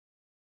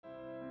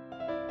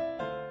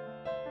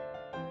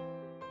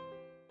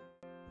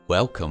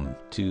Welcome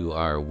to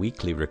our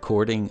weekly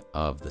recording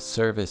of the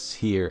service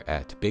here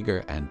at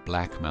Biggar and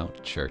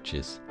Blackmount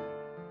Churches.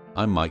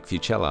 I'm Mike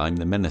Fucella, I'm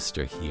the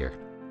minister here,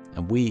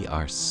 and we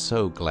are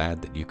so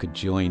glad that you could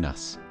join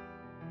us.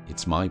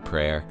 It's my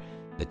prayer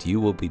that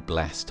you will be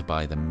blessed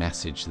by the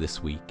message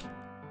this week.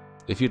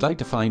 If you'd like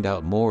to find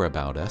out more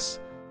about us,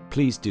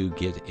 please do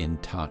get in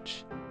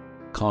touch.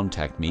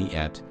 Contact me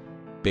at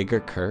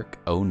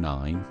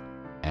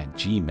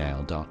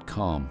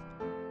biggarkirk09@gmail.com.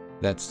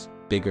 That's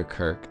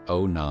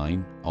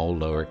biggarkirk09, all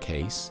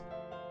lowercase,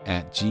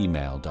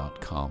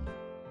 @gmail.com.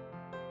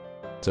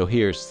 So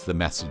here's the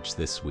message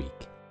this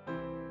week.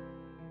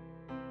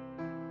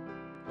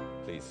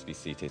 Please be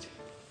seated.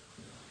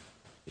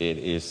 It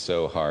is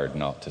so hard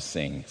not to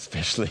sing,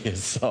 especially a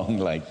song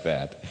like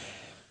that.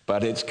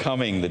 But it's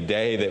coming. The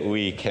day that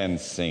we can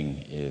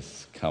sing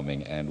is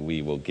coming, and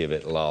we will give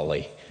it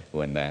lolly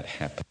when that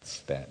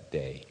happens that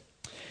day.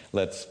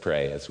 Let's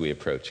pray as we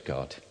approach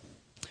God.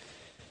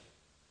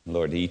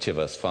 Lord, each of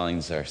us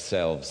finds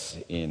ourselves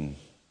in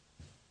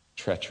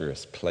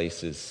treacherous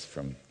places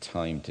from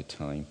time to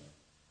time.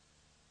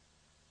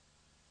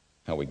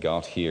 How we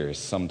got here is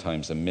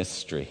sometimes a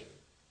mystery.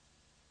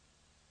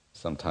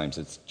 Sometimes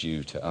it's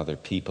due to other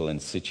people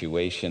and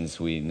situations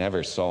we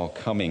never saw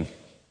coming.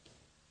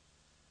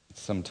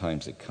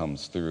 Sometimes it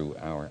comes through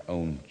our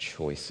own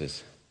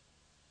choices.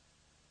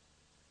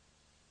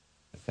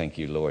 Thank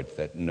you, Lord,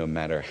 that no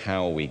matter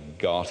how we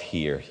got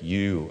here,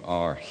 you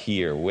are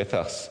here with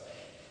us.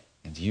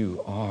 And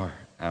you are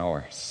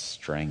our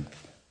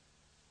strength.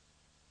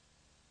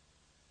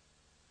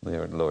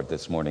 Lord,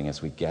 this morning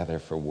as we gather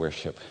for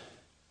worship,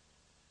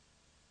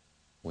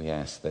 we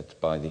ask that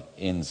by the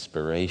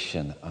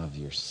inspiration of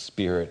your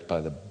Spirit,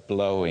 by the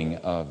blowing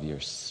of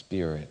your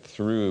Spirit,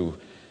 through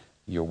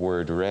your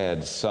word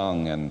read,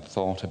 sung, and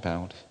thought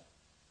about,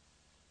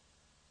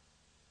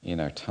 in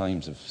our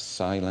times of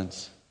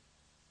silence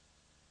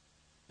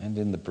and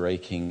in the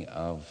breaking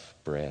of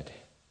bread,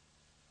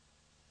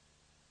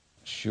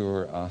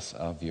 assure us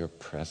of your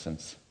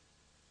presence.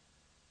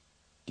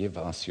 Give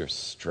us your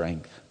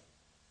strength.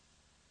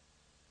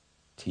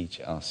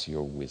 Teach us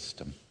your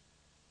wisdom.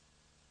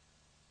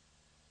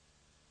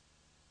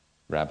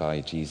 Rabbi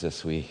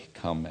Jesus, we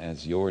come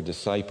as your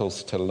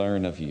disciples to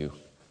learn of you.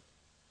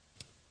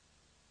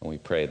 And we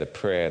pray the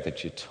prayer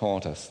that you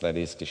taught us, that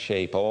is to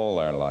shape all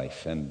our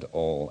life and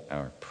all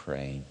our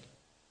praying.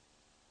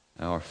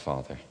 Our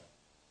Father,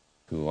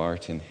 who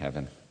art in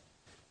heaven,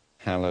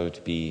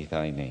 hallowed be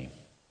thy name.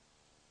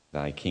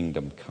 Thy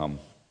kingdom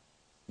come,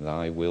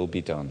 thy will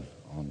be done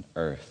on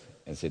earth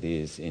as it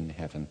is in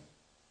heaven.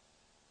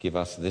 Give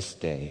us this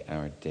day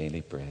our daily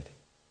bread,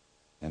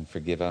 and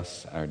forgive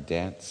us our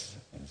debts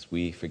as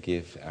we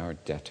forgive our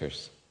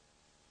debtors.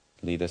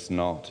 Lead us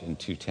not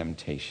into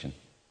temptation,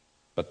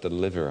 but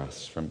deliver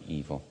us from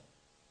evil.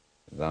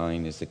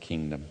 Thine is the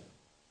kingdom,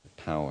 the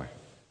power,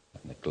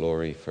 and the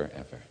glory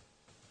forever.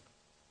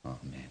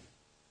 Amen.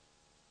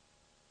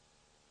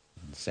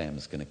 And Sam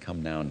is going to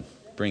come now and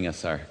bring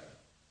us our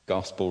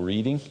Gospel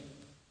reading.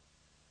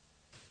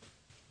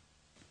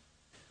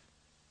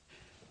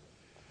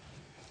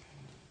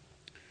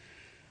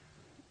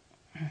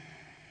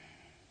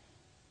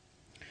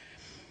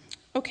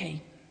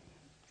 Okay,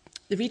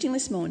 the reading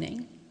this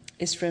morning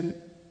is from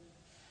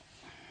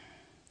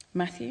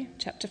Matthew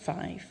chapter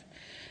 5,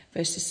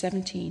 verses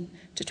 17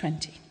 to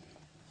 20.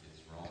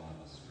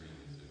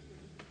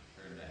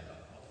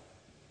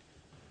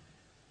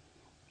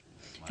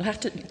 You'll have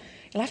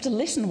to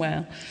listen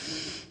well.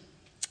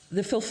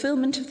 The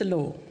fulfillment of the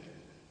law.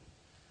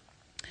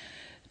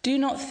 Do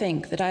not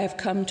think that I have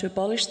come to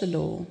abolish the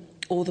law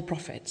or the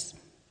prophets.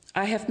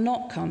 I have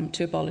not come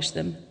to abolish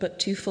them, but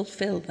to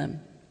fulfill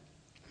them.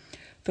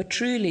 For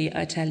truly,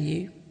 I tell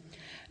you,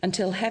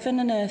 until heaven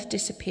and earth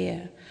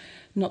disappear,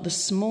 not the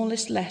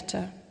smallest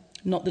letter,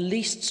 not the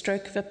least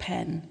stroke of a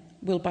pen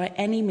will by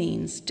any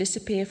means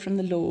disappear from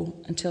the law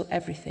until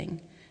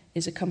everything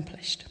is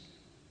accomplished.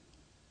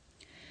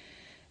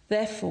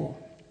 Therefore,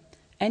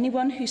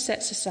 anyone who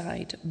sets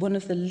aside one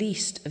of the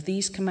least of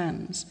these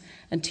commands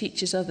and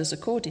teaches others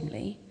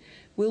accordingly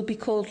will be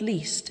called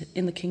least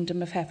in the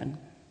kingdom of heaven.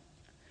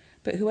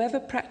 But whoever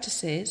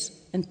practices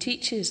and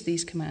teaches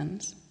these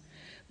commands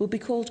will be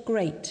called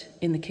great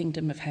in the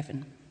kingdom of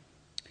heaven.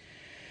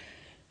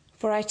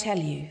 For I tell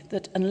you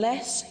that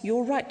unless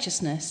your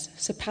righteousness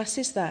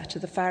surpasses that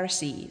of the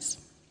Pharisees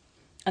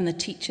and the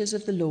teachers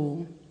of the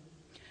law,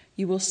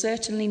 you will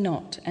certainly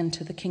not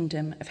enter the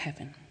kingdom of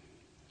heaven.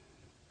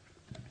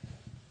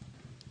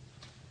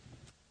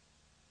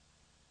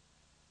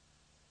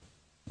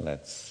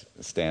 Let's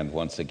stand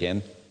once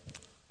again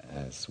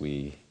as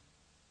we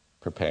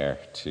prepare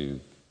to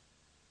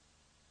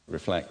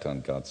reflect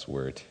on God's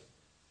word.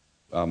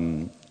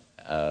 A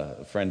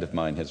friend of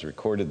mine has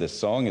recorded this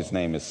song. His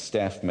name is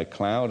Steph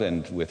McLeod,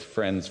 and with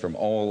friends from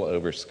all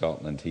over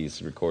Scotland,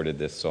 he's recorded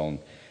this song,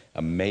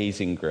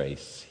 Amazing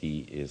Grace, He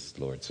is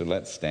Lord. So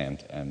let's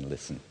stand and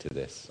listen to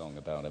this song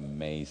about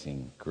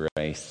amazing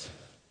grace.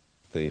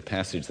 The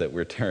passage that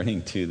we're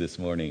turning to this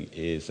morning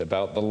is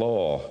about the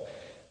law,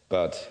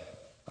 but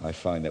I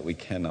find that we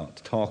cannot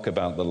talk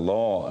about the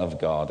law of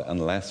God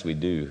unless we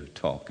do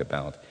talk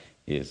about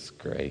his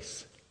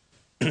grace.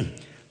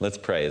 Let's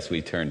pray as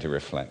we turn to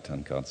reflect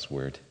on God's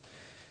word.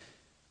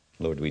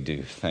 Lord, we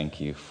do thank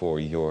you for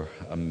your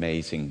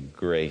amazing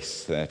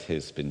grace that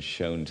has been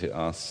shown to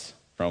us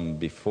from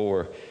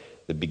before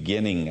the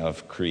beginning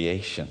of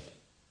creation,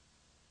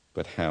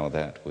 but how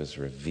that was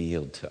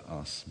revealed to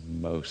us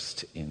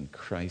most in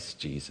Christ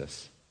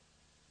Jesus.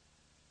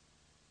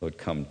 Lord,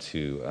 come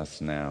to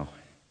us now.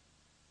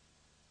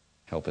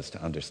 Help us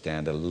to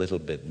understand a little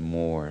bit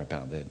more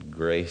about that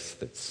grace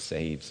that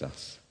saves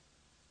us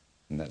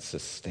and that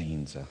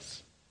sustains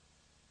us.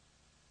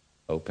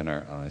 Open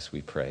our eyes,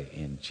 we pray,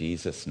 in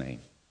Jesus' name.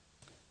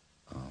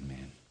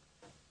 Amen.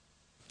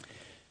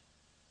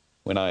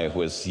 When I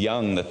was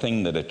young, the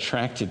thing that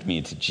attracted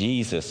me to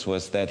Jesus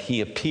was that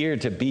he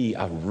appeared to be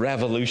a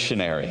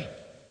revolutionary.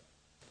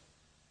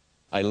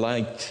 I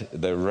liked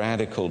the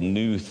radical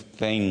new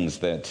things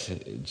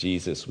that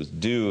Jesus was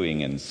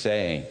doing and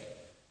saying.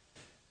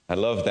 I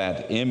love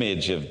that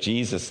image of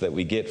Jesus that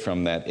we get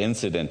from that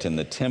incident in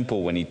the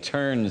temple when he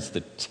turns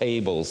the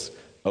tables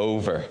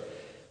over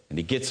and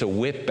he gets a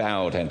whip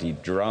out and he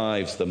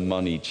drives the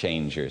money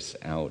changers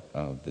out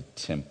of the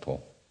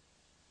temple.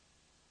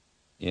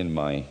 In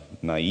my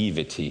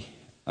naivety,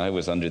 I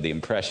was under the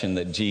impression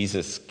that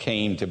Jesus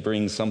came to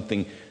bring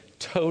something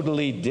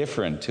totally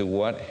different to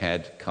what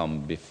had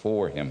come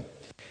before him.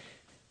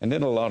 And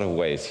in a lot of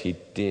ways, he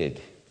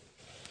did.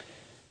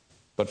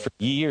 But for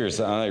years,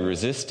 I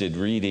resisted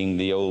reading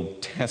the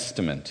Old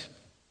Testament.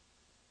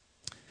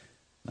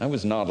 I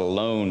was not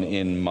alone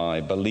in my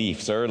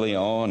beliefs. Early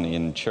on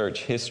in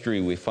church history,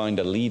 we find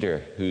a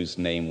leader whose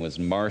name was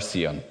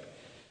Marcion,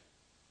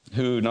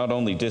 who not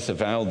only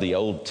disavowed the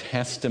Old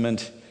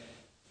Testament,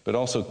 but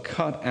also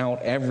cut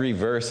out every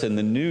verse in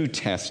the New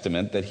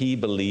Testament that he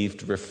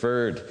believed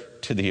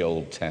referred to the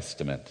Old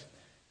Testament.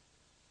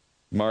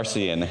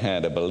 Marcion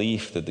had a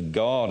belief that the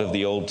God of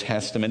the Old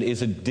Testament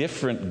is a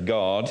different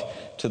God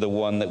to the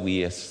one that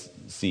we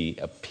see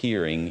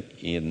appearing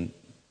in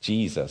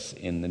Jesus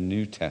in the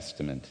New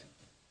Testament.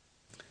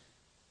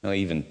 Now,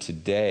 even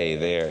today,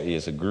 there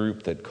is a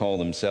group that call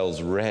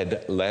themselves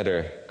red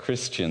letter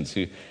Christians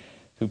who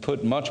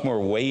put much more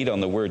weight on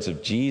the words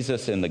of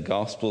Jesus in the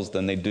Gospels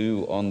than they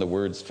do on the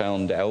words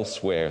found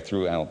elsewhere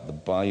throughout the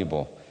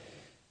Bible.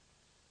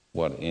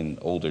 What in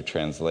older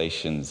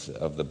translations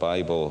of the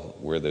Bible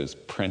were those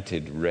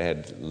printed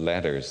red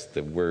letters,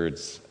 the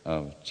words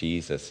of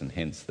Jesus, and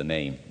hence the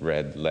name,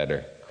 Red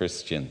Letter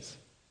Christians.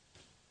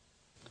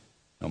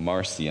 Now,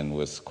 Marcion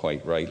was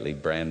quite rightly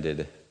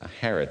branded a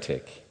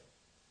heretic.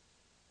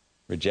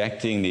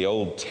 Rejecting the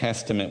Old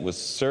Testament was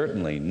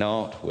certainly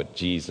not what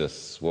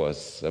Jesus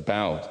was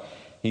about.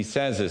 He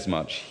says as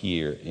much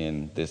here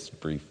in this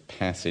brief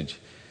passage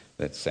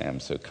that Sam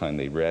so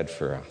kindly read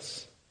for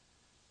us.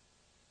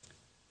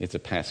 It's a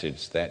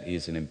passage that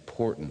is an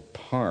important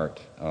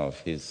part of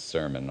his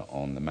Sermon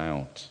on the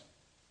Mount.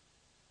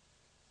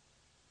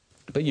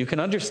 But you can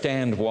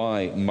understand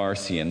why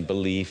Marcion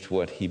believed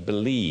what he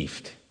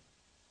believed.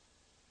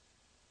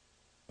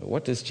 But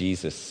what does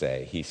Jesus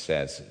say? He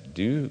says,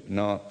 "Do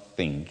not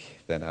think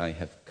that I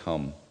have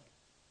come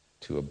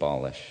to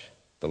abolish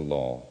the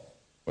law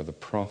or the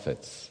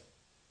prophets."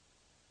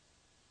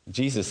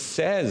 Jesus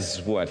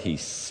says what he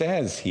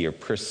says here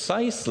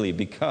precisely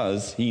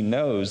because he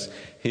knows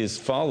his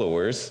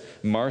followers,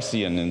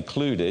 Marcion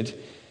included,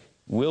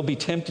 will be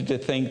tempted to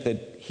think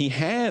that he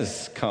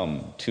has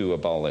come to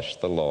abolish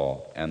the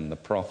law and the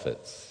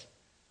prophets.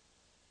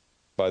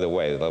 By the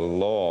way, the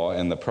law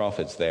and the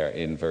prophets there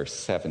in verse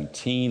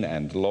 17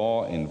 and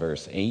law in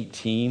verse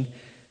 18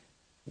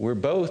 were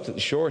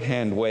both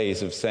shorthand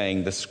ways of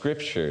saying the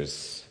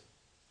scriptures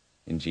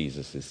in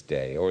Jesus'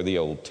 day, or the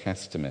Old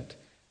Testament.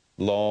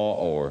 Law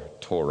or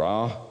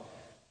Torah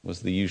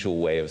was the usual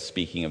way of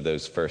speaking of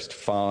those first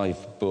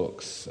 5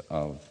 books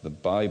of the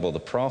Bible. The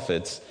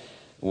prophets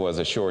was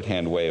a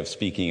shorthand way of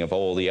speaking of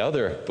all the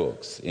other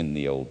books in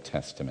the Old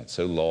Testament.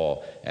 So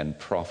law and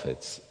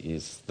prophets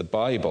is the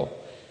Bible.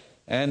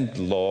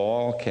 And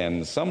law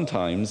can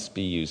sometimes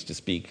be used to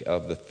speak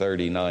of the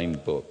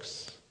 39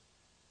 books,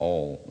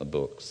 all the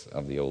books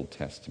of the Old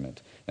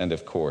Testament. And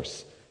of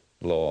course,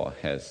 law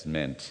has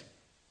meant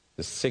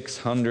the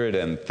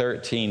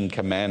 613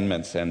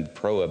 commandments and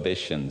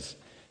prohibitions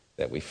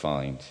that we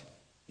find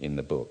in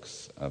the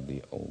books of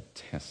the Old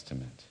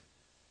Testament.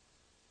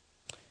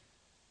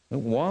 But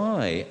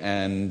why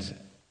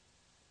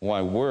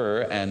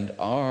were and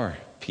are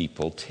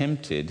people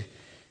tempted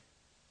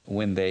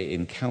when they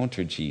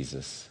encounter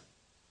Jesus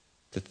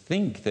to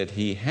think that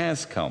he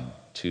has come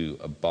to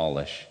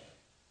abolish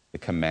the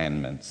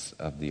commandments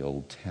of the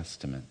Old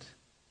Testament?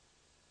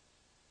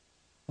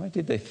 Why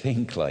did they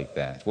think like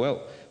that?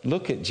 Well,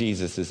 look at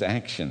Jesus'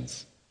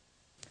 actions.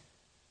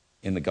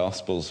 In the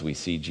Gospels, we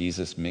see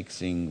Jesus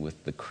mixing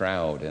with the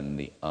crowd and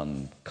the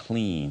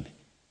unclean.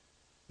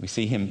 We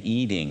see him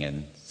eating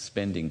and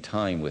spending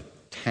time with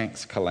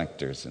tax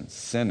collectors and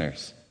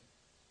sinners.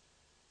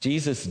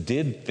 Jesus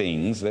did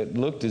things that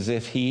looked as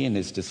if he and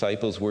his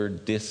disciples were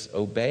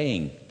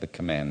disobeying the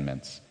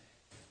commandments.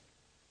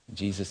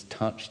 Jesus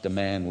touched a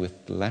man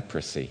with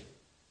leprosy.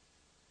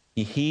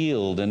 He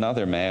healed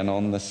another man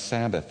on the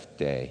Sabbath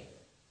day.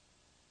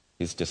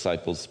 His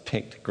disciples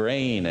picked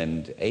grain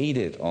and ate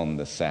it on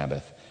the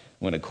Sabbath,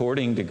 when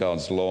according to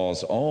God's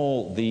laws,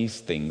 all these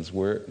things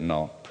were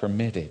not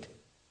permitted.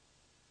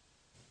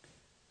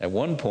 At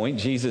one point,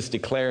 Jesus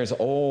declares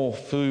all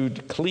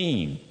food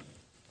clean,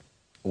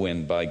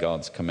 when by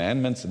God's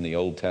commandments in the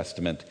Old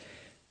Testament,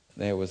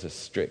 there was a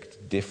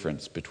strict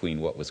difference between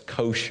what was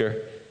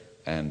kosher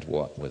and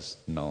what was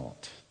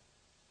not.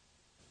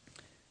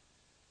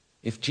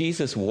 If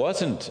Jesus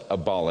wasn't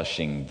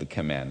abolishing the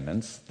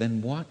commandments,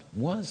 then what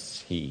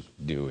was he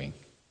doing?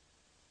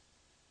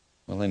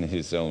 Well, in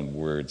his own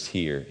words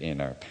here in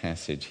our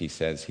passage, he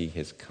says he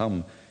has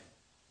come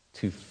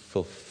to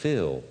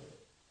fulfill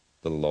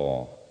the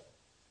law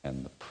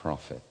and the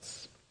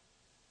prophets.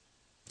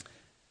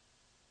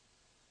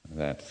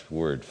 That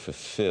word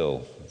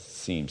fulfill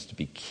seems to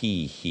be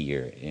key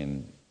here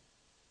and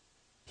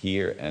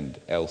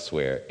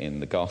elsewhere in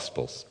the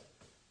Gospels.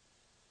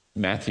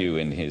 Matthew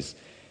in his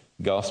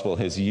Gospel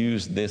has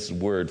used this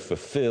word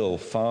fulfill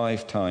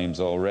 5 times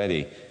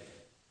already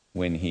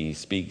when he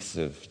speaks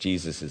of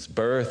Jesus'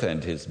 birth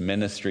and his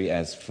ministry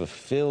as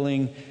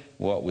fulfilling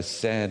what was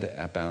said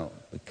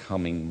about the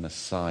coming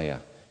Messiah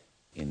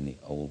in the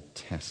Old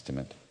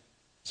Testament.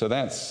 So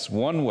that's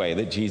one way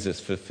that Jesus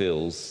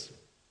fulfills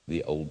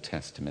the Old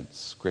Testament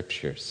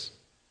scriptures,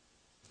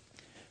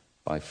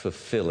 by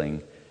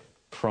fulfilling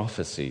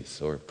prophecies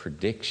or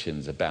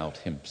predictions about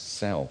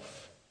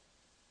himself.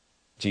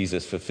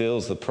 Jesus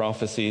fulfills the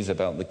prophecies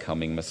about the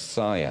coming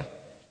Messiah.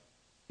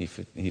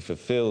 He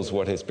fulfills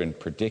what has been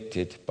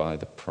predicted by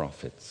the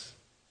prophets.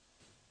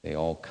 They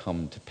all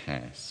come to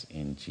pass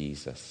in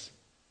Jesus.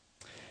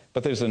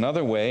 But there's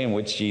another way in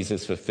which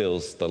Jesus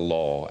fulfills the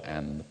law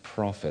and the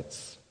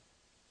prophets.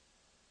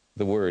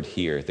 The word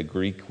here, the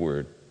Greek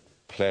word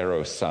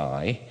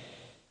plerosai,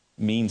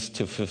 means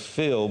to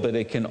fulfill, but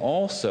it can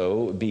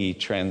also be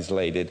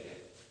translated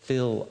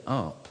fill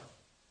up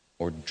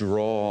or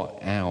draw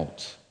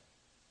out.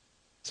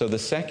 So the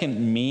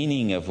second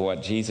meaning of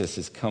what Jesus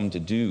has come to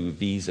do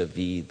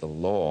vis-a-vis the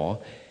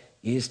law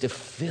is to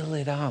fill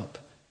it up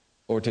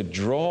or to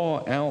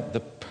draw out the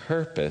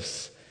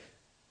purpose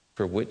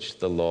for which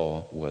the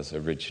law was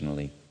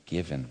originally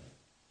given.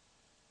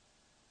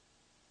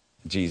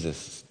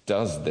 Jesus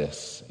does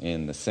this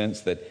in the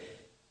sense that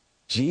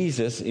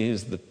Jesus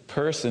is the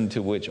person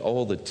to which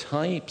all the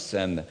types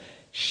and the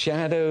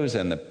shadows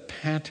and the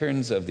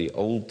patterns of the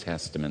Old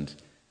Testament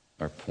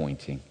are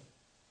pointing.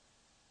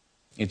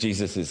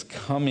 Jesus'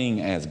 coming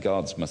as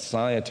God's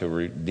Messiah to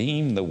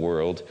redeem the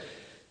world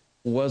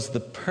was the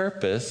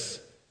purpose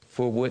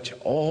for which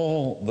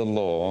all the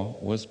law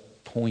was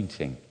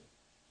pointing.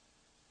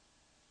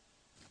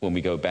 When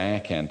we go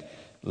back and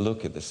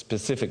look at the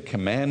specific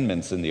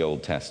commandments in the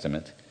Old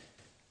Testament,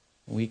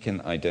 we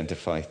can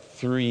identify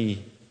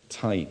 3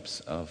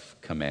 types of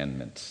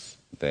commandments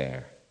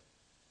there.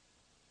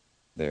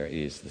 There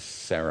is the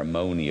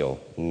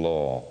ceremonial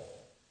law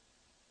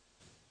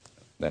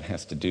that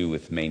has to do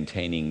with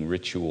maintaining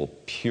ritual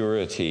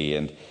purity,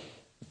 and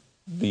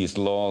these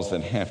laws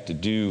that have to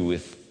do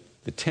with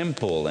the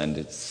temple and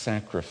its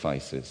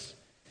sacrifices.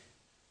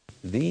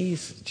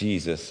 These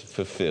Jesus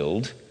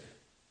fulfilled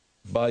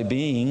by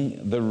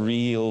being the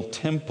real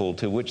temple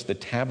to which the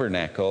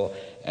tabernacle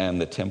and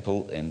the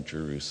temple in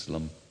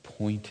Jerusalem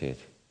pointed.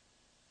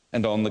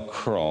 And on the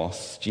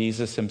cross,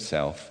 Jesus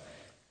himself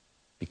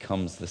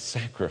becomes the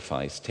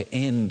sacrifice to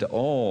end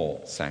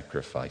all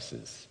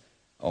sacrifices,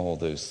 all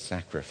those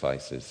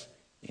sacrifices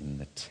in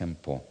the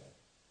temple.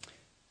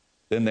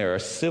 Then there are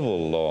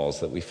civil laws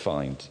that we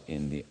find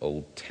in the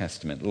Old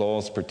Testament,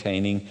 laws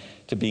pertaining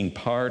to being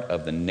part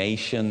of the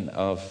nation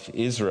of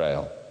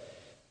Israel,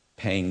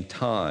 paying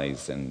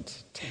tithes and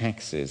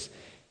taxes,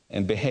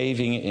 and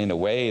behaving in a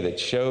way that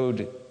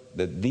showed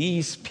that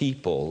these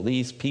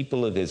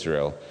people of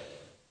Israel,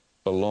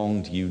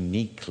 belonged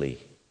uniquely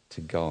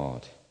to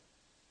God.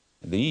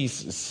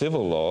 These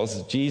civil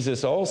laws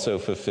Jesus also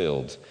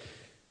fulfilled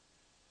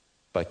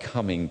by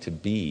coming to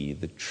be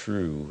the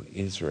true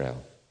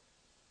Israel.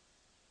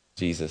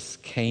 Jesus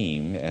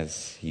came,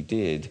 as he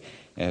did,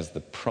 as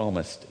the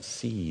promised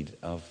seed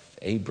of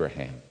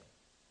Abraham.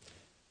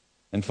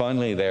 And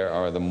finally, there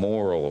are the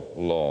moral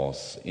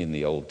laws in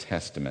the Old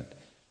Testament.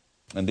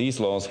 And these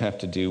laws have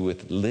to do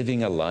with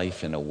living a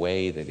life in a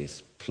way that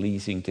is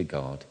pleasing to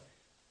God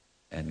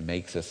and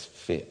makes us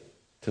fit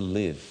to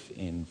live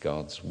in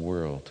God's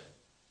world.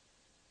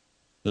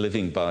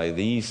 Living by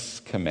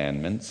these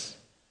commandments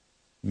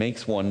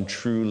makes one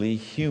truly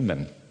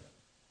human.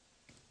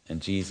 And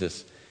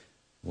Jesus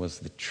was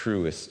the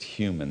truest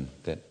human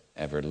that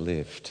ever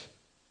lived.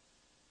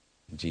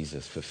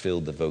 Jesus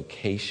fulfilled the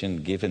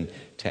vocation given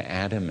to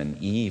Adam and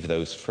Eve,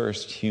 those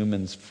first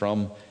humans,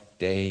 from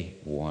day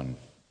one.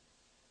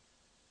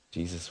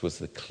 Jesus was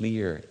the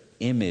clear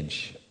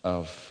image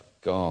of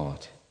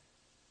God.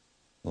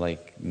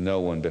 like no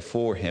one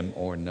before him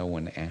or no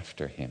one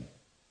after him.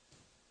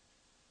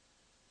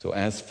 So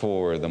as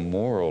for the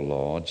moral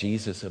law,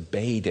 Jesus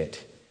obeyed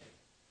it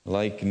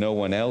like no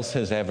one else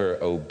has ever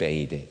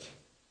obeyed it.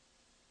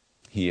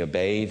 He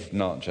obeyed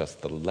not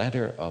just the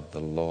letter of the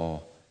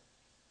law,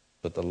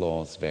 but the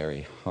law's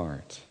very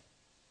heart.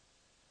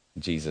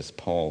 Jesus,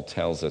 Paul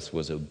tells us,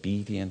 was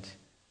obedient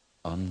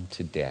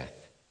unto death,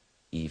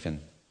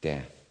 even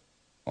death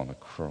on a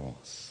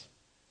cross.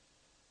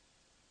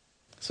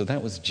 So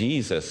that was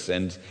Jesus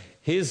and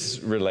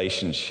his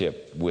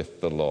relationship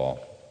with the law.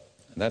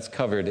 And that's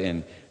covered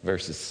in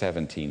verses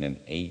 17 and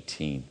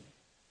 18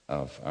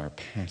 of our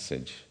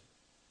passage.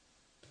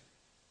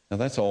 Now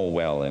that's all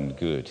well and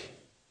good.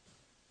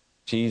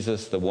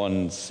 Jesus, the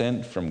one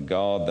sent from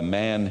God, the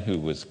man who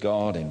was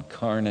God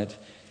incarnate,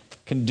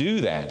 can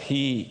do that.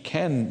 He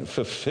can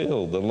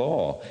fulfill the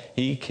law.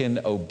 He can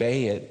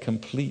obey it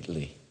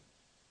completely.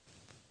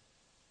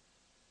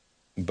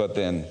 But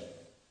then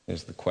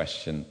there's the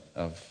question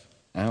of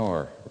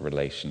our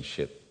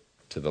relationship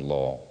to the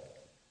law.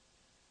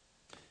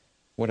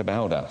 What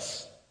about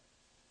us?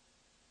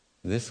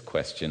 This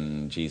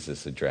question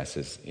Jesus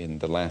addresses in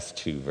the last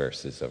two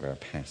verses of our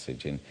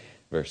passage, in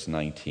verse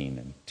 19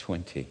 and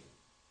 20,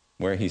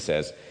 where he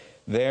says,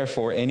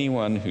 "Therefore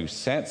anyone who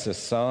sets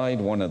aside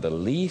one of the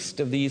least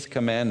of these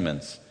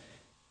commandments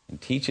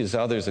and teaches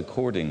others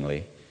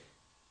accordingly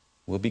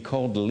will be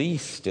called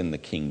least in the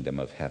kingdom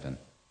of heaven.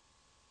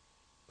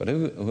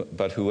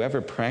 But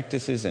whoever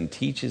practices and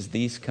teaches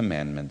these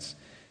commandments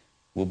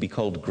will be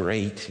called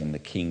great in the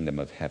kingdom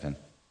of heaven.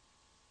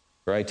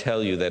 For I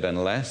tell you that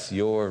unless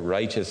your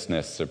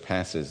righteousness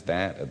surpasses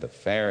that of the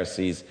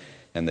Pharisees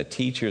and the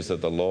teachers of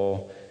the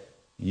law,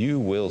 you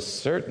will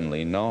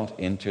certainly not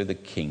enter the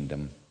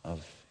kingdom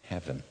of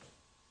heaven."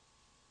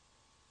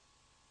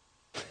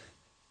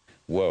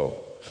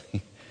 Whoa.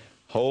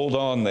 Hold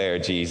on there,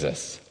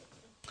 Jesus.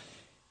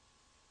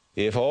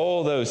 If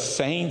all those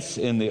saints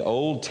in the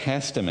Old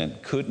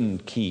Testament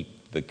couldn't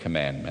keep the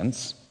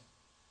commandments,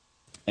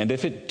 and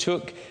if it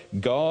took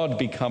God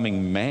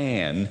becoming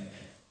man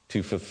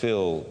to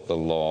fulfill the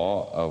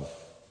law of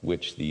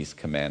which these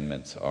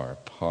commandments are a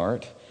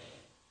part,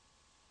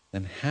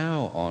 then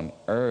how on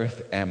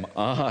earth am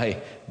I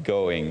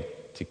going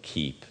to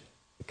keep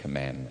the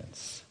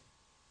commandments?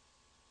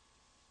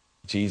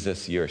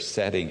 Jesus, you're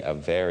setting a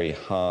very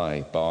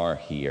high bar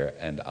here,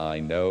 and I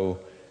know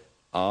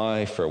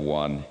I, for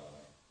one,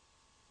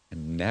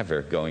 am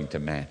never going to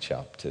match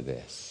up to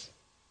this.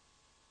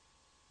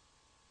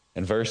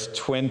 And verse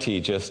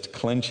 20 just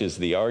clinches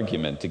the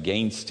argument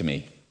against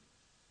me.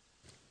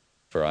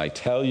 For I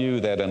tell you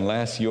that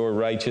unless your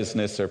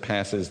righteousness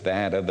surpasses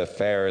that of the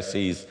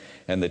Pharisees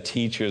and the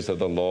teachers of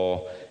the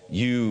law,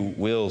 you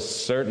will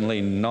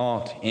certainly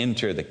not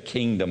enter the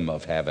kingdom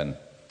of heaven.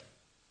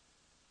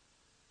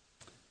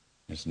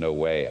 There's no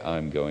way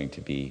I'm going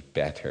to be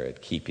better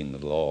at keeping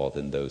the law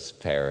than those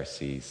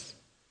Pharisees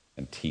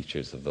and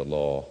teachers of the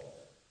law.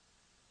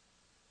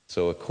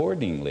 So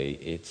accordingly,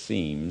 it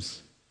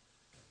seems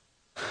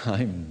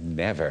I'm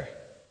never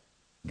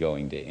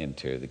going to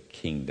enter the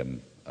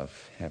kingdom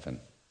of heaven.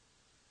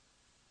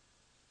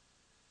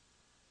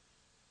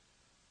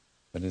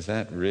 But is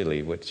that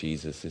really what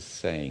Jesus is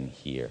saying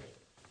here?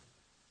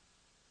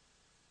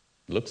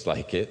 Looks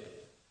like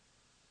it.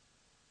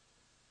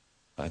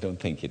 I don't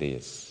think it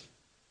is.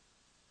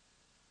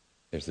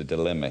 There's a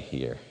dilemma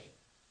here.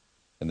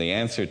 And the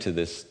answer to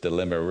this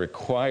dilemma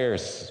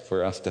requires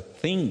for us to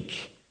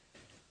think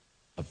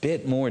a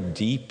bit more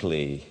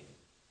deeply,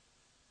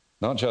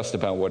 not just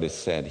about what is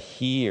said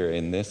here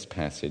in this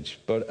passage,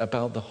 but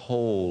about the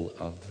whole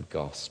of the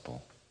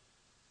gospel.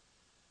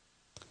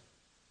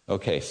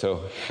 Okay,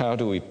 so how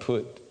do we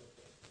put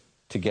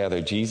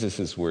together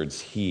Jesus'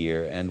 words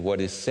here and what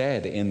is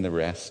said in the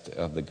rest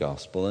of the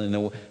gospel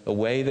in a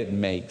way that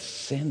makes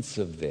sense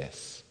of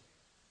this?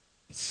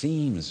 It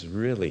seems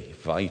really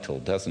vital,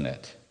 doesn't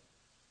it?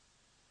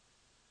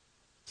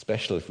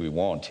 Especially if we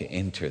want to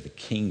enter the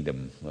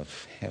kingdom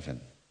of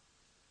heaven.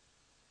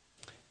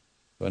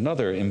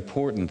 Another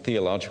important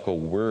theological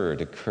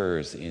word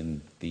occurs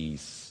in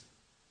these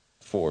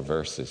 4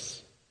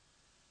 verses.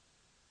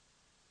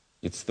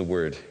 It's the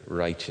word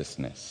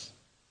righteousness.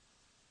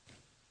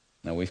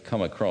 Now, we've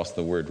come across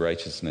the word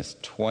righteousness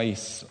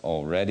twice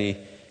already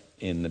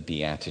in the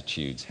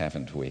Beatitudes,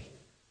 haven't we?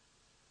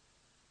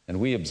 And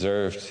we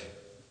observed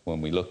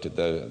when we looked at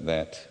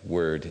that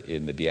word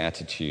in the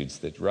Beatitudes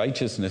that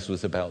righteousness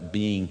was about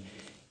being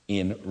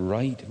in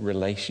right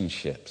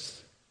relationships.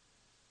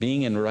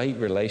 Being in right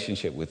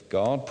relationship with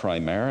God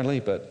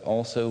primarily, but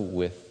also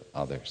with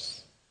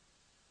others.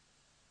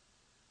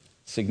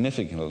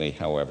 Significantly,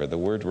 however, the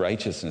word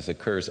righteousness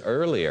occurs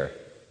earlier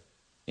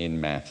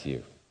in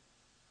Matthew.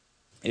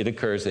 It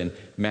occurs in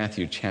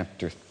Matthew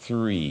chapter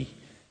 3.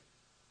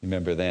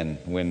 Remember then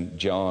when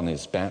John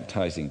is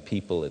baptizing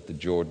people at the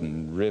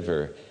Jordan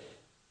River,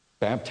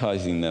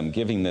 baptizing them,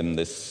 giving them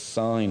this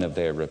sign of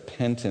their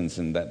repentance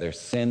and that their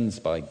sins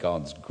by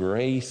God's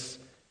grace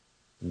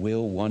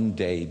will one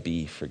day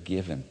be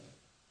forgiven.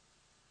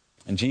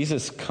 And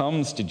Jesus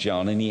comes to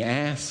John and he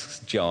asks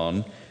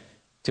John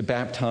to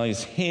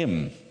baptize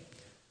him.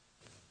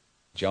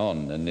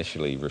 John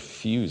initially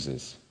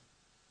refuses.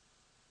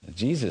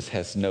 Jesus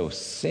has no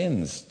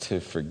sins to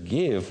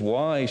forgive.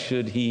 Why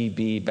should he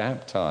be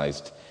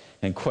baptized?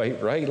 And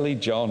quite rightly,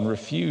 John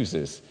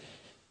refuses.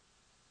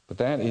 But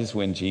that is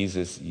when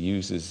Jesus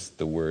uses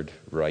the word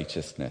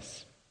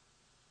righteousness.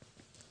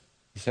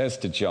 He says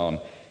to John,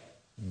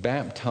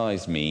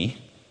 "Baptize me,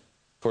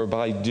 for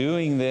by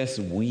doing this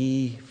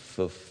we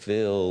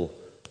fulfill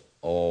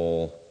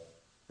all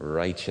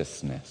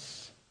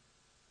righteousness."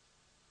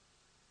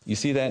 You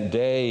see, that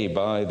day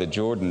by the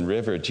Jordan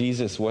River,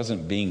 Jesus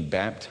wasn't being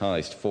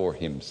baptized for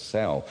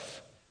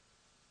himself.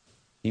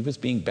 He was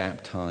being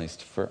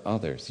baptized for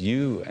others,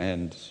 you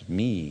and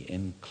me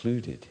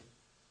included.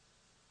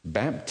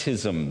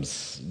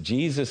 Baptisms,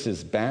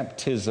 Jesus'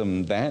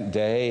 baptism that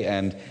day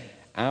and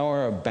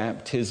our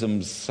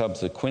baptisms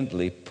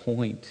subsequently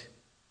point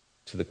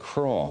to the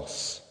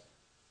cross.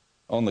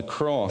 On the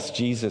cross,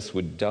 Jesus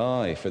would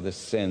die for the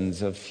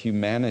sins of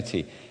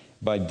humanity.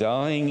 By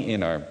dying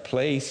in our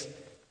place,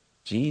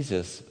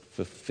 Jesus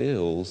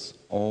fulfills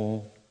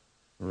all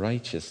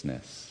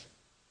righteousness.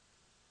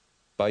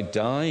 By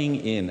dying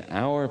in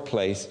our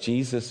place,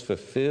 Jesus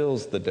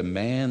fulfills the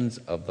demands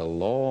of the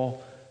law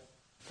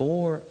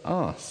for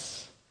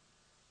us.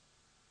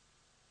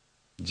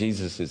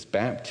 Jesus'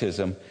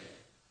 baptism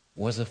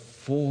was a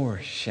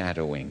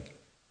foreshadowing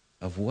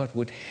of what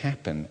would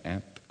happen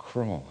at the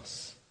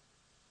cross.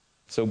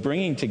 So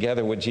bringing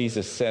together what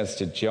Jesus says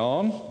to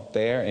John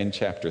there in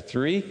chapter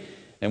 3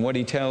 and what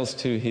he tells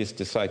to his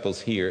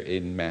disciples here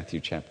in Matthew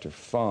chapter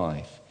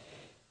 5.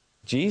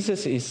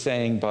 Jesus is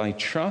saying by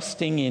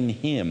trusting in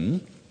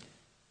him,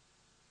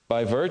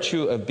 by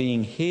virtue of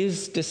being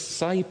his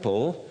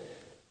disciple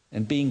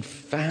and being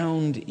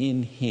found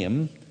in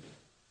him,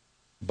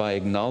 by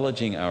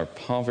acknowledging our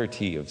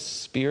poverty of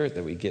spirit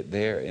that we get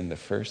there in the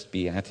first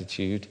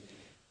beatitude,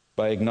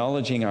 by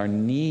acknowledging our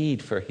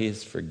need for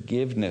his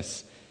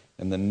forgiveness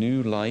and the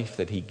new life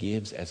that he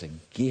gives as a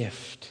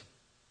gift,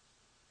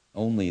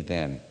 only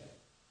then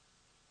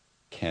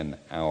can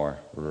our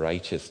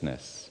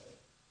righteousness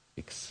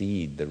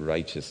exceed the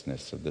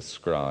righteousness of the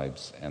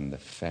scribes and the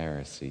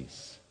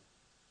Pharisees.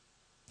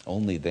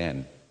 Only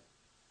then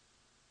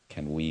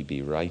can we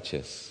be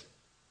righteous.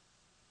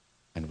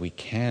 And we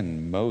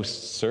can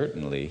most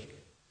certainly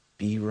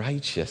be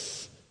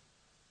righteous.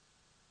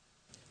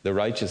 The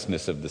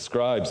righteousness of the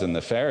scribes and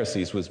the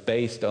Pharisees was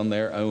based on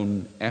their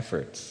own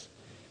efforts.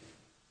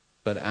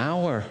 But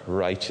our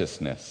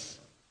righteousness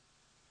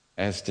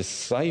as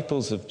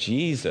disciples of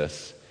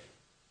Jesus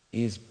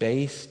is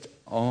based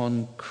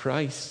on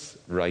Christ's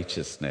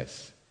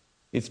righteousness.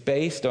 It's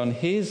based on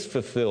his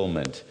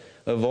fulfillment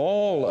of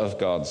all of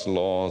God's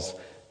laws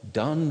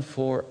done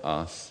for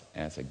us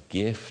as a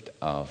gift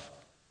of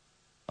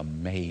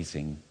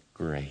amazing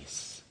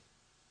grace.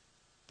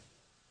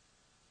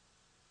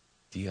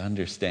 Do you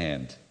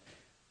understand?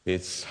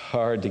 It's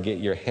hard to get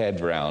your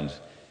head round,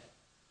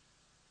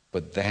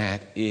 but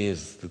that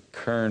is the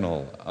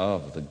kernel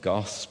of the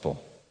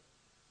gospel.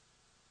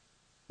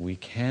 We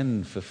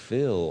can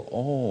fulfill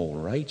all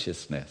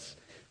righteousness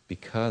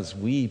because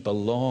we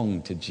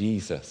belong to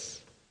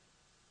Jesus.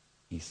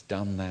 He's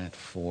done that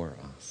for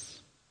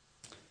us.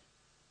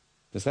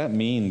 Does that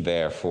mean,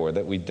 therefore,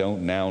 that we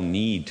don't now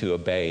need to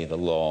obey the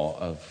law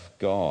of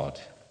God?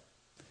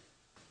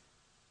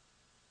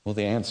 Well,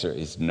 the answer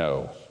is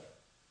no.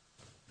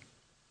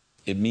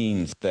 It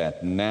means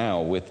that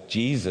now, with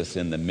Jesus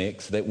in the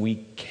mix, that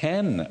we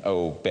can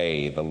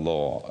obey the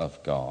law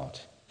of God.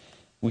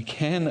 We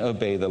can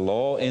obey the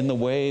law in the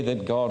way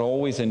that God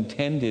always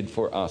intended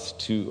for us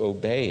to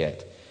obey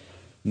it.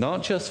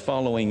 Not just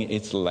following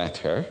its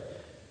letter,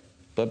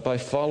 but by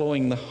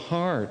following the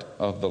heart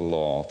of the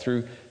law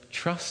through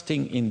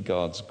trusting in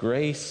God's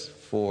grace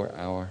for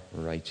our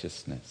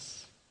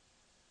righteousness.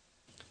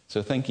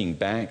 So thinking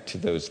back to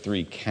those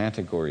three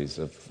categories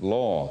of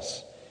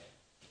laws,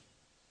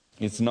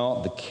 it's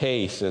not the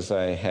case, as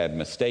I had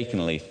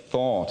mistakenly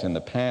thought in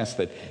the past,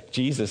 that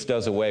Jesus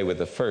does away with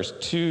the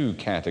first two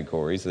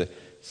categories, the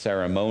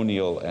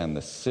ceremonial and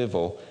the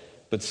civil,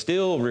 but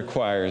still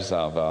requires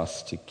of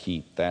us to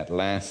keep that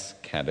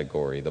last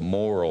category, the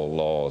moral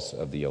laws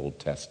of the Old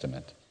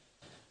Testament.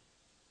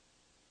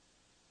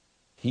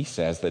 He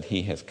says that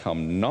he has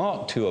come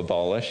not to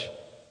abolish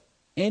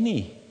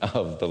any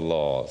of the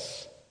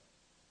laws,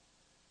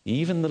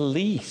 even the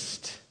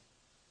least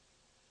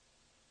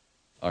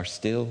are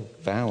still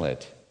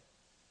valid.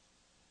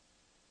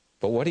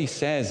 But what he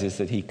says is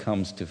that he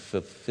comes to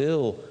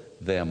fulfill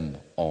them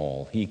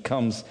all. He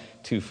comes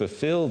to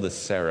fulfill the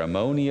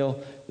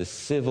ceremonial, the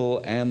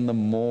civil, and the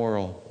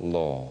moral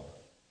law.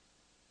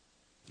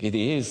 It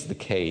is the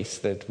case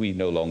that we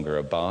no longer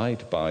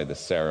abide by the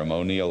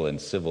ceremonial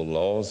and civil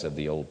laws of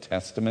the Old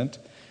Testament.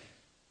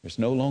 There's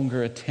no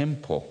longer a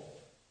temple.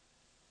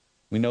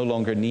 We no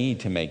longer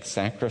need to make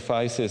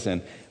sacrifices,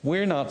 and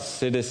we're not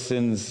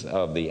citizens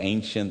of the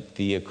ancient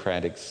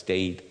theocratic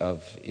state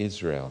of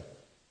Israel.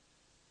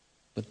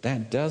 But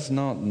that does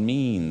not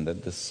mean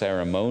that the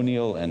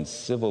ceremonial and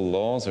civil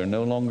laws are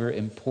no longer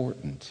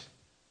important.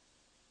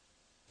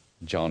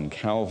 John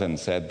Calvin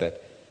said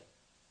that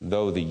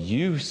though the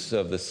use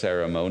of the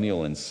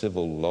ceremonial and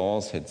civil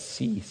laws had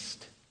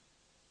ceased,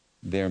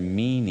 their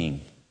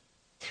meaning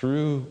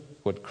through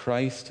what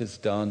Christ has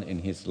done in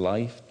his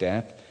life,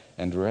 death,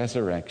 and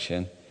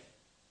resurrection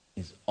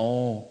is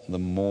all the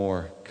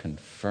more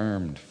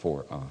confirmed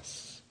for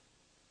us.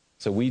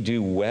 So we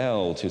do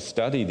well to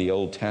study the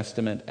Old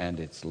Testament and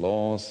its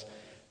laws,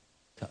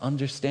 to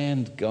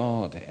understand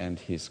God and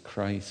his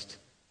Christ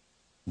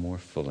more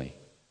fully.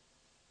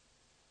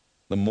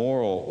 The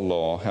moral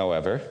law,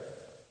 however,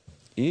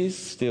 is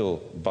still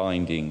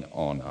binding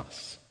on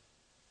us.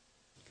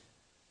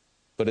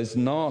 But it's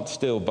not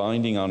still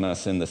binding on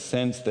us in the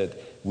sense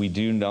that we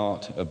do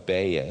not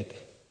obey it.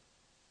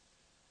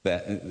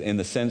 That in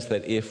the sense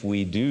that if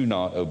we do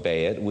not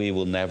obey it, we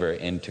will never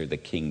enter the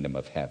kingdom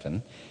of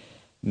heaven.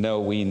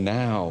 No, we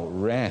now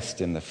rest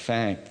in the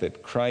fact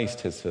that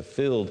Christ has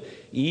fulfilled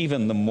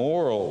even the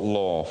moral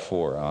law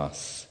for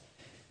us.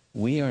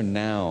 We are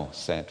now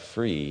set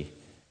free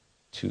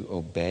to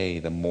obey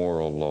the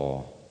moral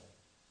law,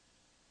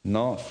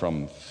 not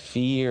from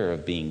fear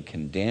of being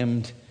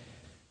condemned,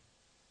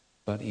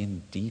 but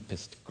in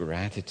deepest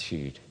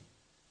gratitude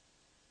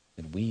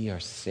that we are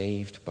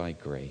saved by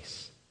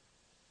grace,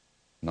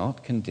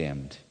 not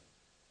condemned,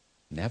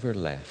 never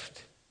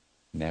left,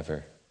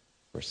 never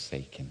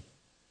forsaken.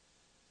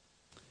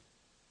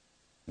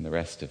 In the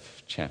rest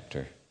of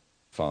chapter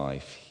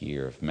 5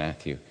 here of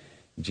Matthew,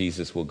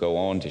 Jesus will go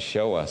on to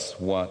show us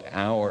what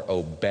our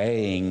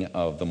obeying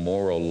of the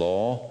moral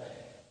law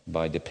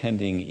by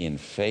depending in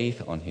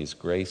faith on his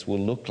grace will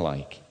look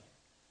like.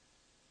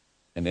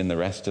 And in the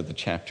rest of the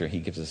chapter, he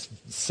gives us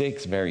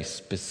 6 very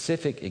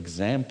specific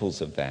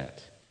examples of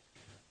that.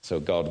 So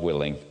God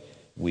willing,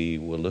 we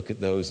will look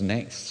at those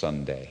next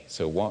Sunday.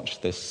 So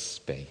watch this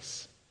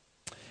space.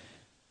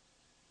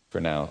 For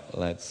now,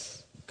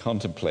 let's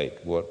contemplate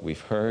what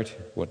we've heard,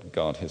 what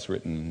God has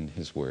written in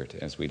his word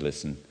as we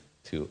listen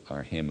to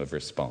our hymn of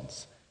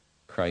response.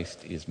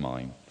 Christ is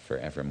mine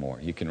forevermore.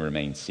 You can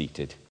remain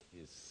seated.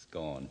 He is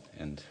gone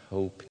and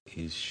hope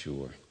is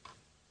sure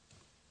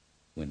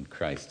when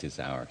Christ is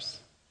ours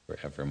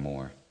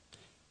forevermore.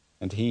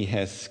 And he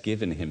has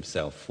given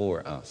himself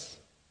for us.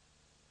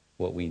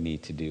 What we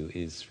need to do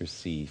is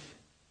receive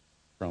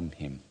from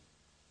him.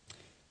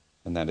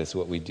 And that is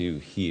what we do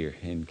here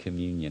in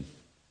communion.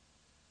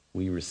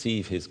 We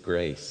receive his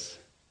grace.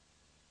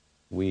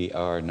 We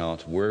are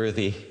not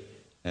worthy,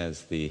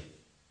 as the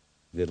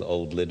little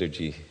old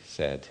liturgy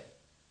said,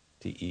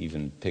 to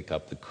even pick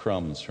up the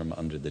crumbs from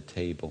under the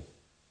table.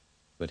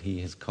 But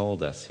he has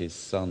called us his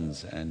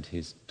sons and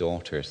his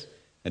daughters,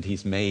 and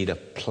he's made a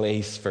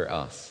place for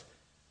us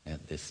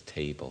at this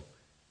table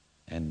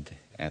and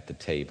at the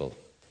table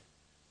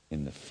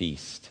in the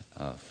feast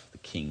of the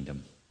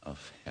kingdom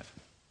of heaven.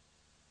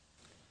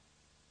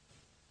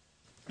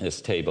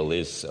 This table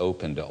is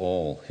open to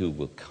all who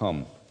will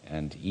come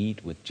and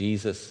eat with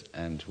Jesus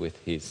and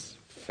with his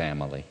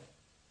family.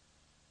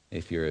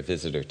 If you're a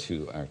visitor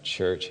to our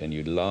church and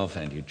you love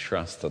and you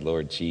trust the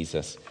Lord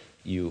Jesus,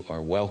 you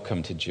are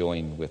welcome to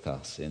join with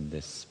us in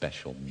this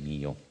special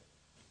meal.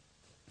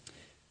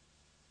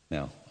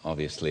 Now,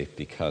 obviously,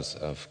 because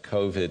of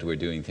COVID, we're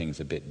doing things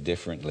a bit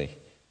differently.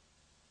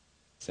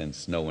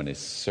 Since no one is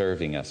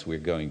serving us, we're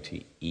going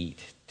to eat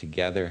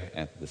together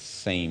at the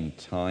same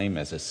time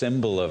as a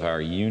symbol of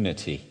our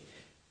unity.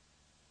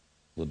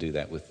 We'll do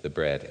that with the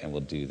bread and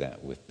we'll do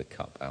that with the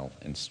cup. I'll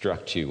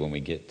instruct you when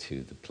we get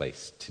to the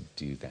place to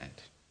do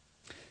that.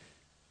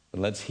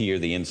 But let's hear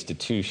the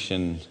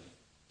institution,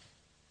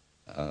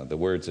 the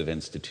words of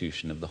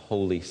institution of the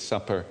Holy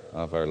Supper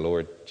of our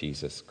Lord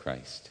Jesus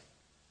Christ.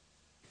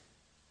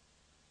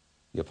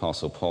 The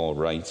Apostle Paul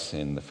writes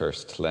in the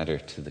first letter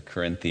to the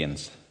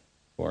Corinthians,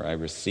 "For I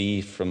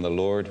received from the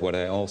Lord what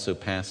I also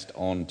passed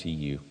on to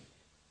you.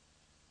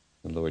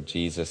 The Lord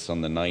Jesus,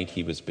 on the night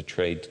he was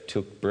betrayed,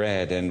 took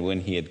bread, and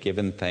when he had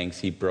given thanks,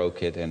 he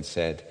broke it and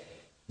said,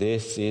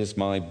 'This is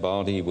my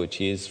body,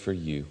 which is for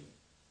you.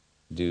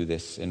 Do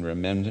this in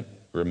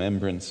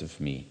remembrance of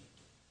me.'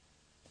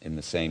 In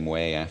the same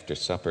way, after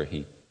supper,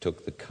 he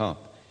took the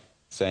cup,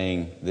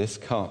 saying, 'This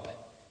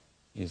cup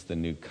is the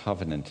new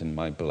covenant in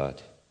my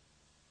blood.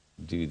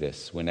 Do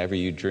this whenever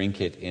you drink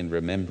it in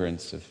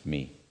remembrance of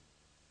me.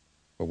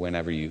 For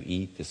whenever you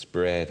eat this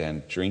bread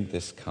and drink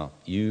this cup,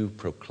 you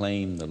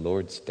proclaim the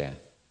Lord's death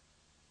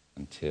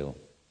until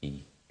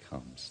he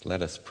comes.'"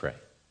 Let us pray.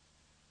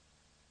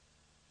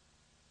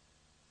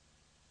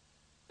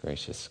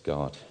 Gracious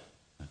God,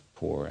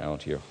 pour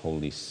out your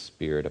Holy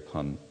Spirit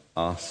upon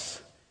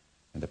us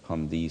and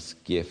upon these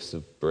gifts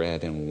of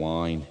bread and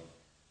wine.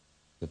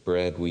 The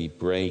bread we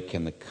break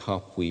and the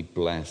cup we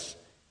bless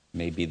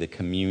may be the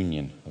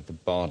communion of the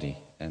body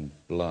and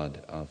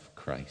blood of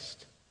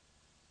Christ.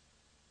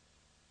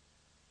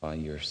 By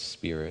your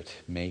Spirit,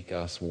 make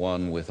us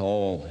one with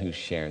all who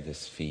share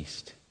this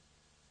feast,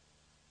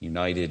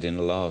 united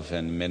in love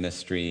and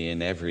ministry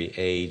in every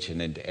age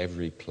and in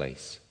every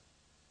place.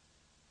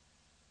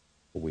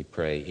 We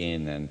pray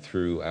in and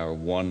through our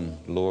one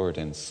Lord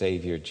and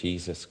Savior,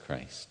 Jesus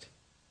Christ.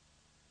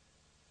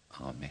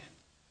 Amen.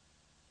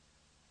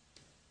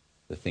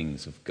 The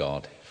things of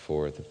God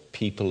for the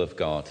people of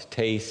God.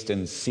 Taste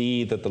and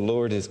see that the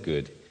Lord is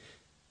good.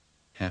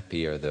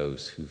 Happy are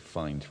those who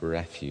find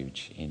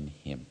refuge in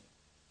him.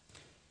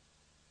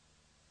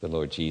 The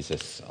Lord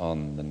Jesus,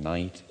 on the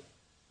night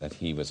that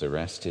he was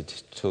arrested,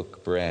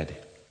 took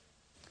bread,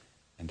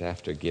 and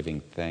after giving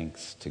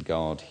thanks to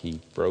God, he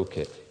broke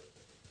it,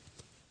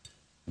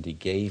 and he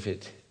gave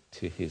it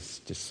to his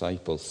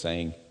disciples,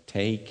 saying,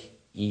 "Take,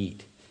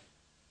 eat.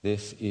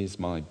 This is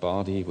my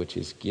body, which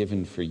is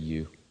given for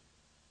you.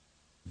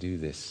 Do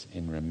this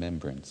in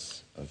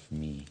remembrance of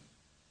me."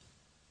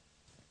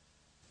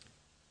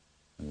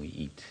 And we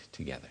eat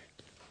together.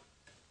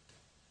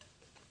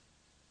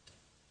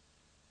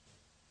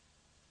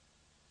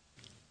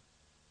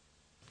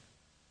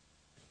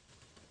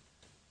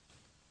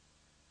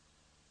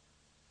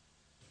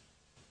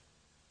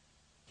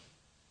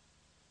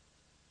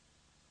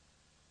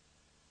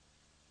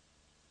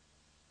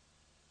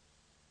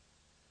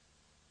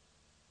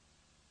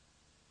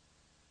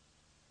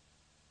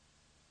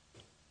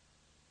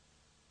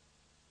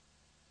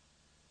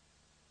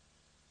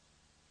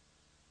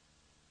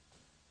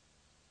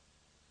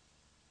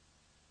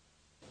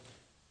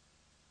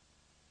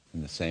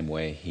 In the same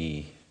way,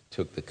 he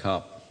took the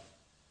cup,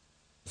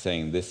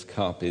 saying, "This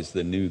cup is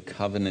the new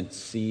covenant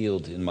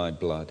sealed in my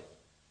blood,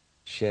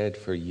 shed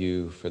for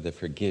you for the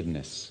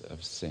forgiveness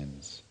of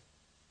sins."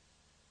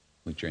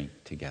 We drink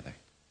together.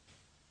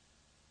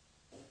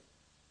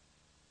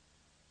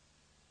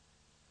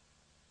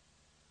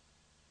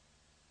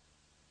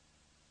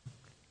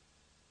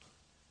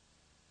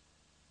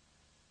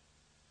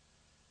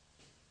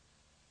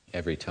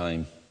 Every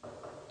time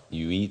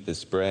you eat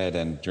this bread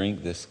and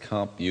drink this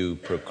cup, you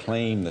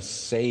proclaim the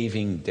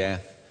saving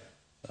death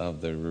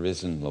of the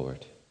risen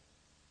Lord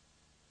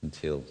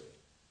until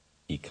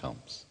he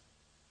comes.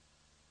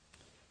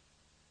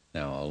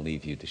 Now I'll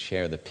leave you to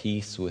share the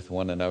peace with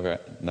one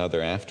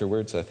another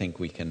afterwards. I think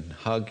we can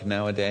hug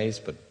nowadays,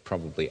 but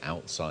probably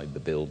outside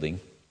the building.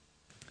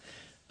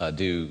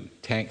 Do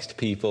text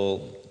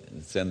people,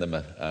 send them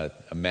a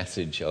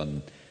message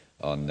on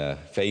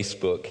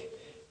Facebook,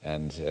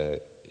 and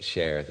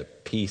share the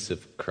peace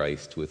of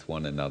Christ with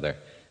one another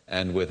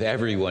and with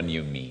everyone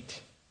you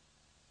meet.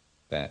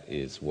 That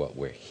is what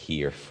we're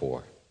here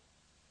for.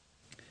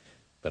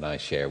 But I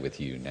share with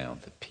you now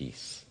the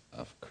peace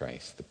of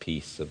Christ. The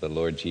peace of the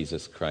Lord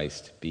Jesus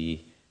Christ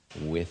be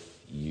with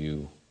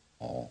you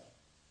all.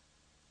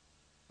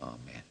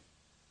 Amen.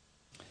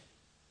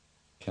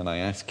 Can I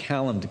ask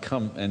Callum to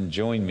come and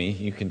join me?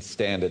 You can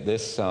stand at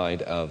this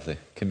side of the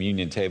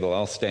communion table.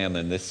 I'll stand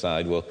on this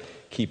side. We'll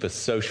keep a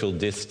social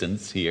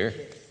distance here.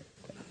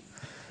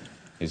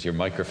 Is your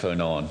microphone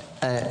on?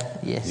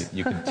 Yes.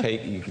 You can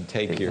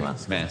take your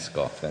mask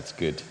off. That's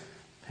good.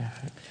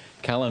 Perfect.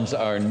 Callum's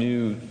our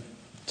new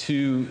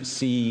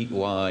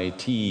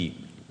 2CYT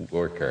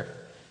worker.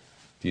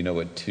 Do you know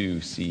what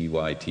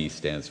 2CYT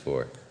stands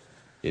for?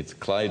 It's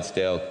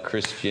Clydesdale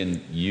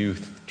Christian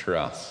Youth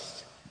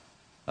Trust.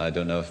 I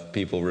don't know if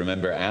people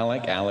remember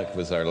Alec. Alec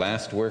was our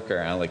last worker.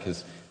 Alec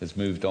has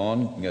moved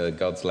on.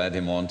 God's led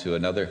him on to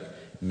another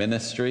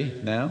ministry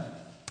now.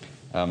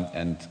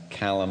 And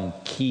Callum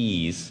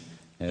Keys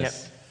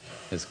has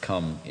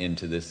come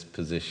into this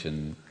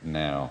position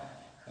now.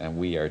 And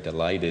we are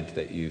delighted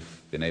that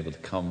you've been able to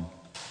come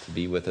to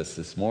be with us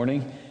this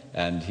morning.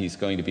 And he's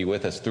going to be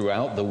with us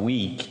throughout the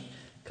week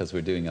because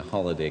we're doing a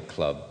holiday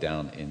club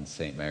down in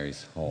St.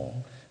 Mary's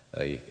Hall,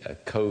 a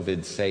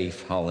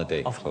COVID-safe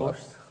holiday club. Of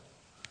course.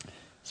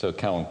 So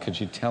Callum, could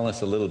you tell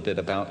us a little bit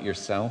about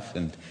yourself?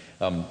 And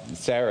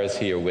Sarah's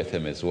here with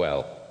him as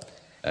well.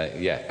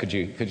 Could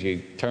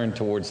you turn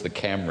towards the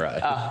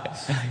camera?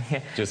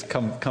 Just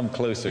come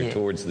closer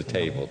towards the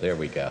table. There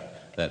we go.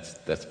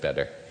 That's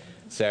better.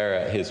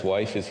 Sarah, his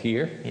wife, is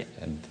here.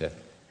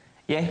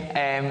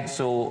 Yeah.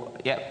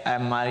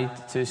 I'm married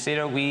to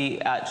Sarah.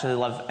 We actually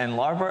live in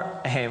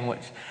Larbert,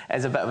 which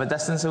is a bit of a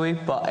distance away,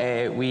 but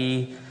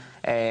we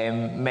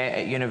met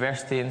at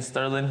university in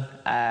Stirling,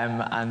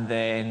 and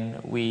then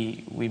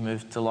we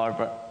moved to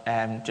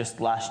Larbert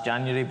just last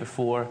January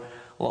before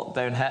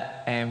lockdown hit,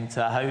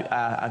 to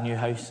a new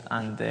house,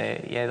 and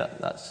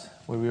that's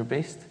where we were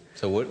based.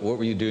 So what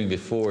were you doing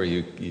before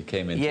you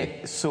came into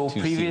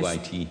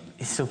 2CYT?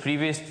 So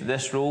previous to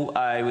this role,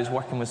 I was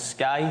working with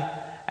Sky,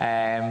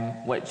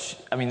 which,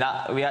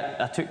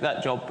 I took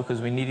that job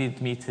because we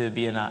needed me to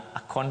be in a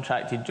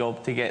contracted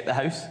job to get the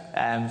house.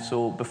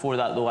 So before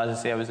that, though, as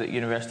I say, I was at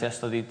university. I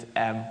studied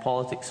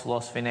politics,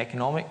 philosophy and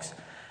economics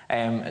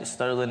at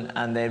Stirling,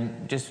 and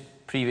then just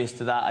previous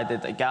to that, I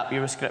did a gap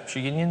year with Scripture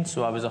Union,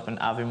 so I was up in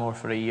Aviemore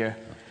for a year,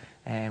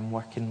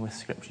 working with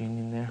Scripture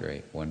Union there.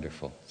 Great,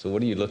 wonderful. So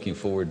what are you looking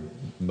forward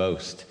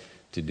most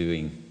to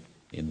doing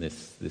in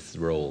this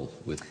role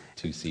with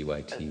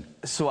 2CYT?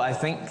 So I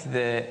think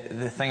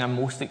the thing I'm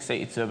most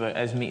excited about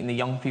is meeting the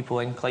young people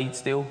in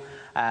Clydesdale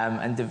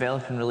and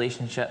developing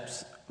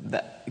relationships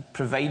that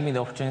provide me the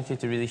opportunity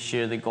to really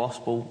share the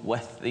gospel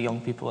with the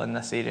young people in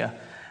this area.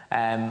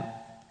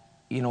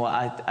 You know,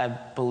 I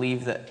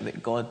believe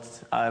that God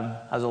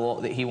has a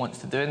lot that he wants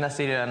to do in this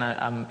area, and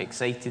I'm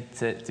excited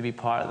to be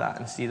part of that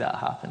and see that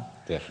happen.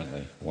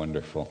 Definitely.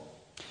 Wonderful.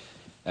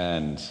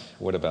 And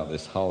what about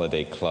this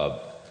holiday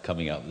club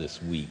coming up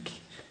this week?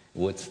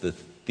 What's the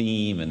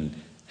theme, and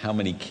how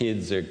many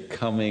kids are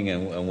coming,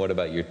 and what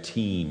about your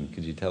team?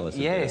 Could you tell us a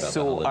bit about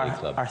the holiday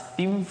club? Our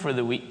theme for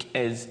the week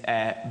is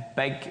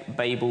Big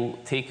Bible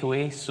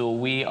Takeaway. So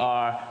we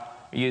are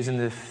using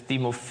the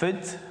theme of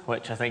food,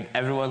 which I think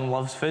everyone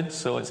loves food,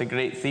 so it's a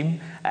great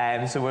theme.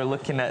 So we're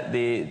looking at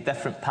the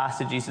different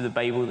passages of the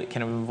Bible that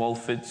kind of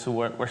involve food. So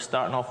we're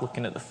starting off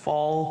looking at the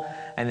fall,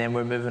 and then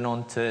we're moving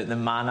on to the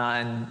manna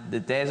in the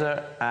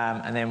desert,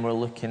 and then we're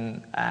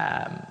looking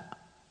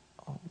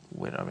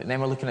where are we? And then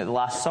we're looking at the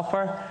Last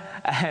Supper,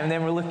 and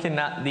then we're looking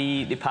at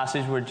the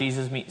passage where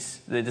Jesus meets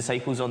the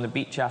disciples on the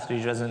beach after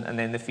he's risen, and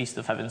then the Feast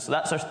of Heaven. So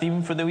that's our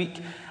theme for the week.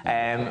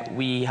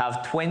 We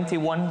have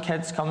 21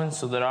 kids coming,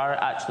 so there are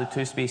actually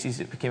 2 spaces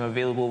that became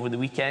available over the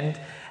weekend.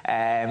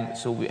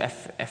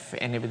 If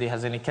anybody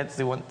has any kids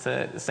they want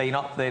to sign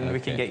up, then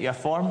we can get you a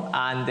form.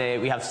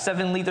 And we have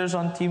 7 leaders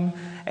on team.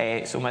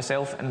 So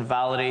myself and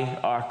Valerie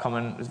are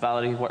coming.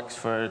 Valerie works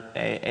for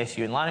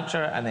SU in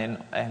Lanarkshire, and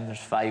then there's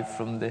 5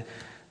 from the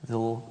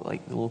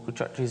local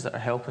churches that are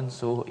helping.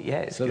 So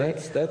yeah, it's great.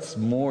 That's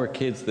more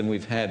kids than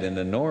we've had in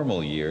a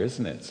normal year,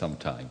 isn't it,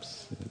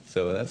 sometimes?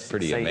 So that's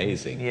pretty exciting.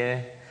 Amazing.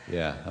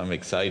 Yeah, I'm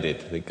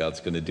excited that God's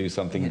going to do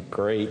something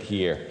great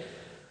here.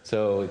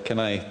 So can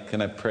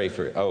I pray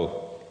for?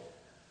 Oh,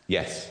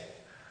 yes.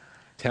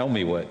 Tell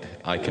me what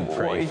I can pray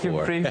for. What you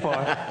can pray for.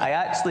 I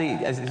actually,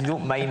 if you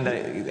don't mind,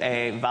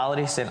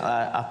 Valerie sent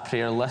a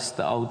prayer list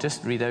that I'll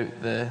just read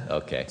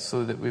out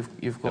so that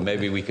you've got. And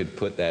maybe we could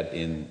put that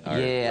in our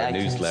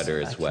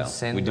newsletter as well.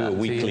 We do a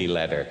weekly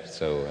letter,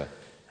 so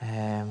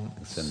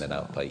send that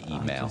out by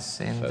email. I can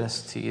send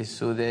this to you.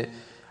 So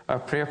our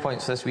prayer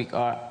points this week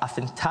are: a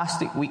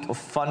fantastic week of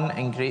fun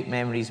and great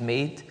memories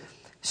made.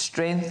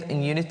 Strength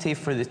and unity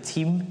for the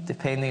team,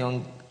 depending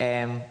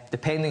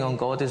on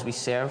God as we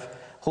serve.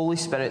 Holy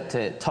Spirit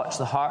to touch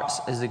the hearts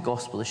as the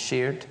gospel is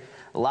shared.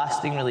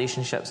 Lasting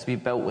relationships to be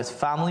built with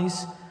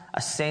families.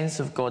 A sense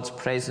of God's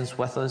presence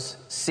with us.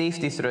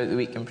 Safety throughout the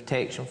week and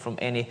protection from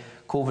any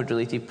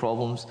COVID-related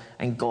problems.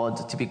 And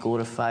God to be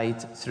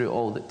glorified through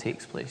all that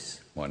takes place.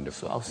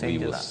 Wonderful. So I'll send you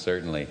that. We will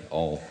certainly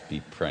all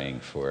be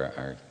praying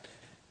for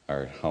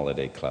our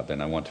holiday club.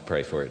 And I want to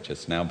pray for it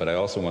just now, but I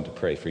also want to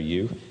pray for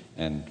you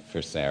and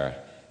for Sarah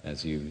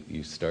as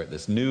you start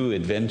this new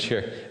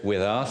adventure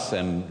with us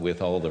and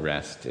with all the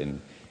rest in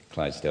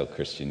Clydesdale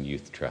Christian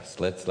Youth Trust.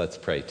 Let's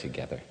pray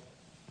together.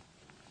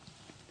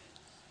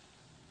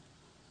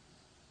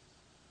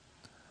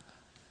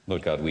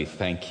 Lord God, we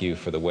thank you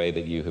for the way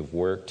that you have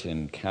worked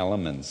in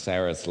Callum and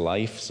Sarah's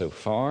life so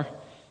far.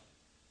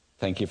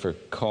 Thank you for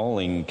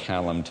calling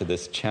Callum to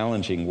this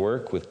challenging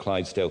work with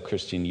Clydesdale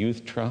Christian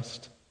Youth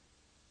Trust.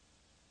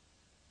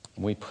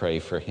 We pray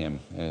for him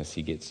as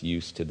he gets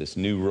used to this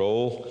new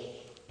role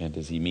and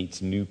as he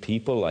meets new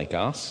people like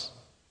us.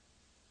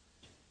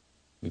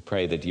 We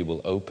pray that you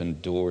will open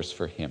doors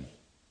for him.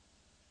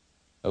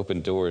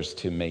 Open doors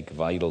to make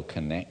vital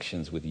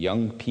connections with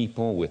young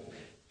people, with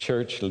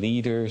church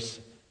leaders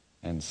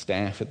and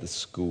staff at the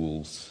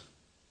schools.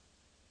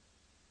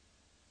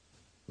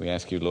 We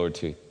ask you, Lord,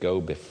 to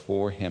go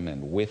before him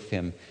and with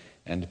him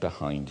and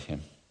behind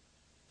him.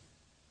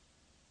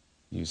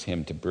 Use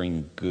him to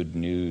bring good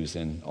news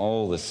in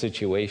all the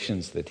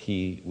situations that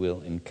he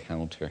will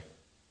encounter.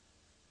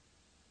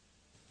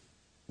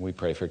 We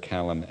pray for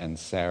Callum and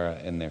Sarah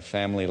in their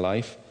family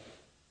life,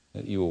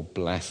 that you will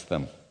bless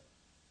them.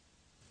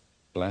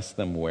 Bless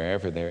them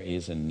wherever there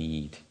is a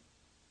need.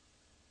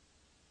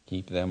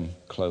 Keep them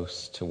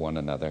close to one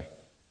another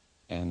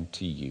and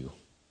to you.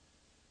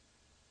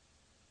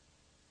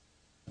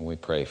 And we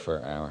pray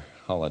for our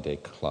holiday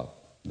club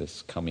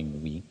this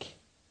coming week.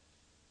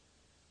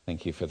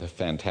 Thank you for the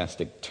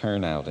fantastic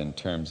turnout in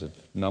terms of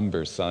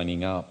numbers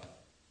signing up,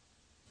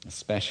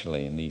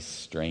 especially in these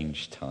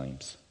strange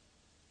times.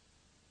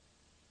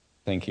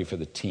 Thank you for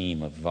the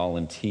team of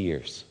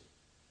volunteers.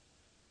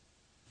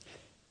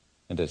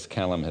 And as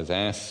Callum has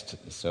asked,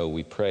 so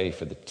we pray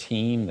for the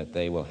team that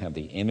they will have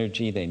the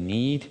energy they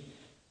need,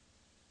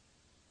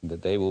 and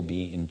that they will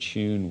be in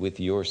tune with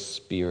your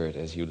Spirit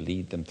as you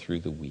lead them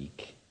through the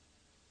week.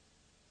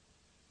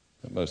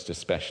 But most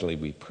especially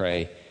we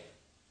pray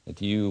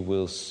that you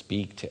will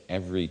speak to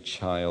every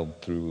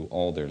child through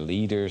all their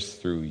leaders,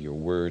 through your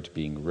word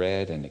being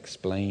read and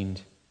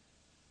explained,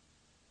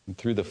 and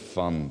through the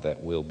fun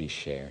that will be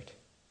shared.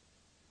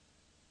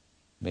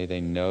 May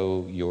they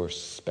know your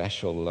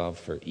special love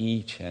for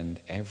each and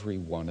every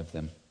one of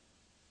them.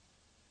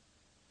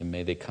 And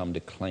may they come to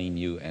claim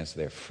you as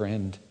their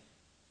friend,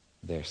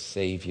 their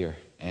Savior,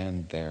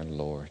 and their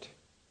Lord.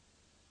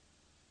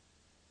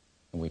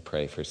 And we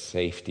pray for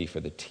safety for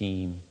the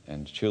team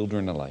and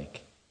children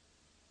alike,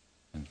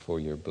 and for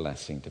your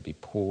blessing to be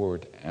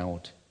poured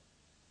out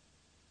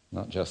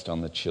not just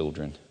on the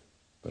children,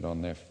 but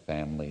on their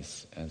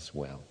families as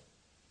well.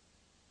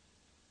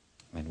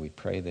 And we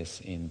pray this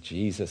in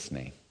Jesus'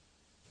 name.